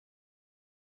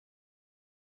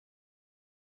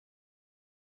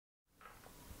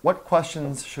What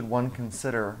questions should one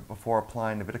consider before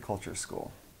applying to viticulture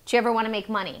school? Do you ever want to make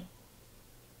money?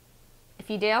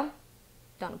 If you do,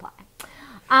 don't apply.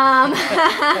 What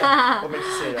makes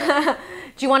you say that?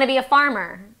 Do you want to be a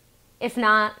farmer? If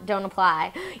not, don't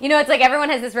apply. You know, it's like everyone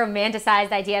has this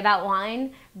romanticized idea about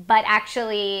wine, but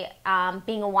actually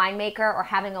being a winemaker or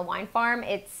having a wine farm,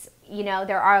 it's, you know,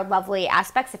 there are lovely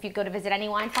aspects. If you go to visit any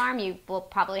wine farm, you will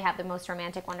probably have the most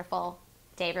romantic, wonderful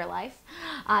day of your life,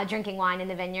 drinking wine in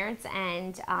the vineyards.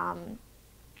 And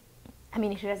I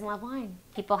mean, who doesn't love wine?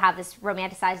 People have this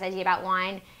romanticized idea about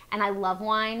wine, and I love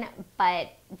wine, but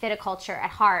viticulture at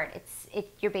heart,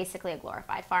 you're basically a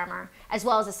glorified farmer, as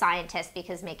well as a scientist,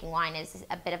 because making wine is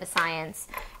a bit of a science,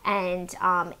 and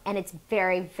it's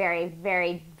very, very,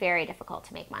 very, very difficult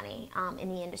to make money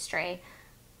in the industry,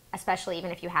 especially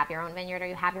even if you have your own vineyard or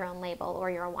you have your own label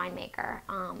or you're a winemaker.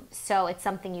 So it's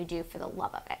something you do for the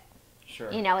love of it.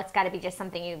 Sure. You know, it's got to be just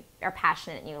something you are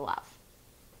passionate and you love.